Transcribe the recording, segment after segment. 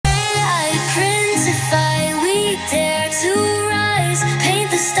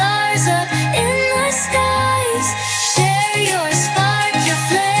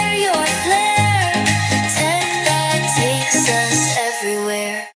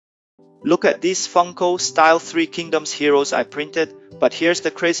Look at these Funko-style Three Kingdoms heroes I printed, but here's the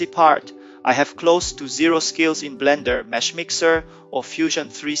crazy part. I have close to zero skills in Blender, Mesh Mixer, or Fusion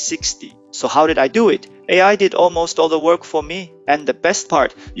 360. So how did I do it? AI did almost all the work for me. And the best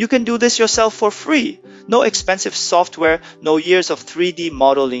part, you can do this yourself for free. No expensive software, no years of 3D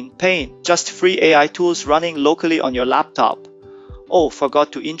modeling pain, just free AI tools running locally on your laptop. Oh,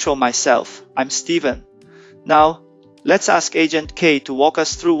 forgot to intro myself. I'm Steven. Now, let's ask Agent K to walk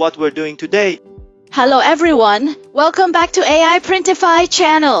us through what we're doing today. Hello everyone, welcome back to AI Printify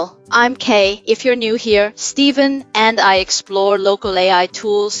channel. I'm Kay. If you're new here, Steven and I explore local AI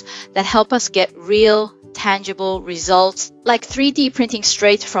tools that help us get real, tangible results like 3D printing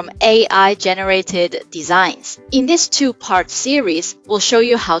straight from AI generated designs. In this two-part series, we'll show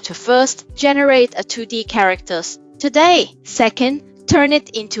you how to first generate a 2D characters today. Second, turn it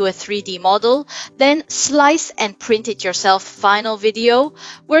into a 3D model, then slice and print it yourself. Final video.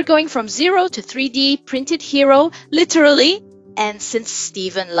 We're going from 0 to 3D printed hero, literally. And since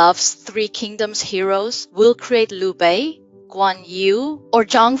Steven loves Three Kingdoms heroes, we'll create Liu Bei, Guan Yu, or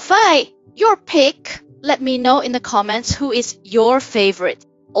Zhang Fei. Your pick. Let me know in the comments who is your favorite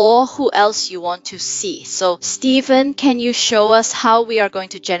or who else you want to see. So Steven, can you show us how we are going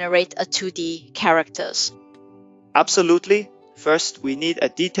to generate a 2D characters? Absolutely. First, we need a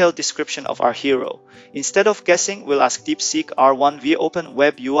detailed description of our hero. Instead of guessing, we'll ask DeepSeek R1 Open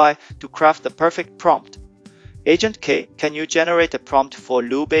WebUI to craft the perfect prompt. Agent K, can you generate a prompt for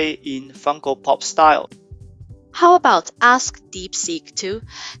Liu Bei in Funko Pop style? How about ask DeepSeek to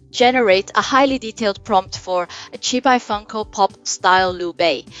generate a highly detailed prompt for a Chibi Funko Pop style Liu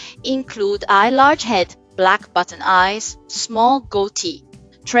Bei. Include eye large head, black button eyes, small goatee,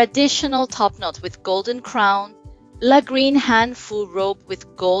 traditional top knot with golden crown, La green hanfu robe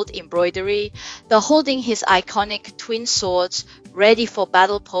with gold embroidery, the holding his iconic twin swords, ready for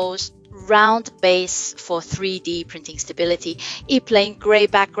battle pose, round base for 3D printing stability, a plain gray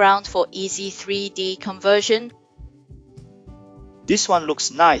background for easy 3D conversion. This one looks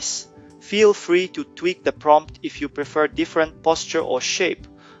nice. Feel free to tweak the prompt if you prefer different posture or shape.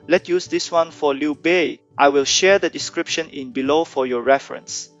 Let's use this one for Liu Bei. I will share the description in below for your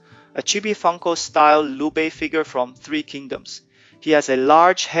reference. A Chibi Funko-style Liu Bei figure from Three Kingdoms. He has a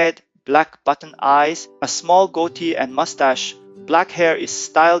large head, black button eyes, a small goatee and mustache. Black hair is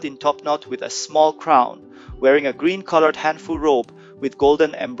styled in top knot with a small crown, wearing a green-colored hanfu robe with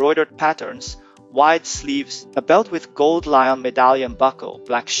golden embroidered patterns, wide sleeves, a belt with gold lion medallion buckle,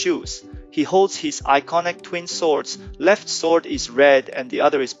 black shoes. He holds his iconic twin swords. Left sword is red and the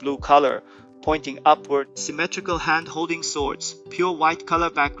other is blue color, pointing upward, symmetrical hand-holding swords, pure white color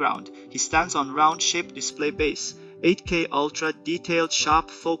background. He stands on round-shaped display base, 8K ultra detailed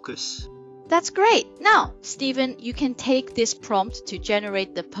sharp focus. That's great. Now, Steven, you can take this prompt to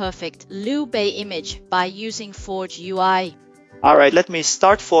generate the perfect Liu Bei image by using Forge UI. Alright, let me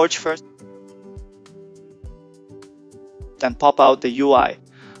start Forge first and pop out the UI.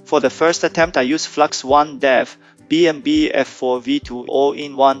 For the first attempt, I use Flux 1 Dev BMB F4 V2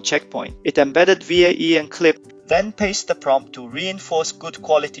 all-in-one checkpoint. It embedded VAE and clip, then paste the prompt to reinforce good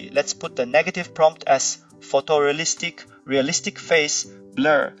quality. Let's put the negative prompt as photorealistic, realistic face,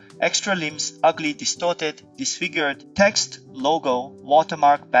 blur, extra limbs, ugly, distorted, disfigured, text, logo,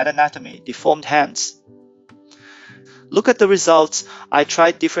 watermark, bad anatomy, deformed hands. Look at the results. I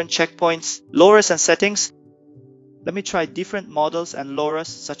tried different checkpoints, LoRAs and settings. Let me try different models and LoRAs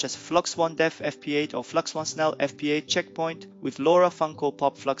such as Flux 1 Def FP8 or Flux 1 Snell FP8 checkpoint with LoRa Funko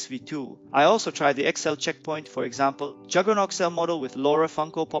Pop Flux V2. I also tried the XL checkpoint, for example, Juggernaut cell model with LoRa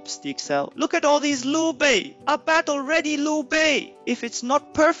Funko Pop Stick cell. Look at all these Liu Bei! A battle-ready Liu Bei! If it's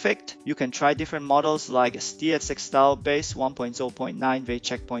not perfect, you can try different models like STSX style base 1.0.9 Wei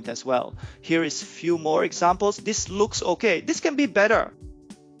checkpoint as well. Here is few more examples. This looks okay. This can be better.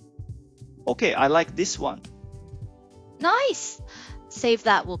 Okay, I like this one. Nice! Save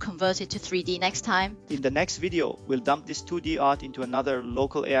that, we'll convert it to 3D next time. In the next video, we'll dump this 2D art into another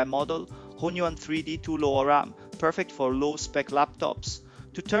local AI model, Hunyuan 3D 2 low RAM, perfect for low-spec laptops.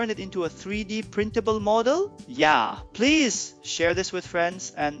 To turn it into a 3D printable model? Yeah, please share this with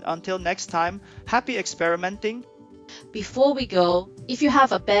friends, and until next time, happy experimenting. Before we go, if you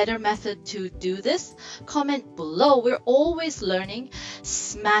have a better method to do this, comment below. We're always learning.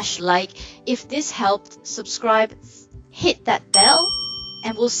 Smash like if this helped, subscribe, hit that bell,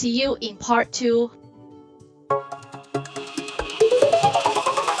 and we'll see you in part 2.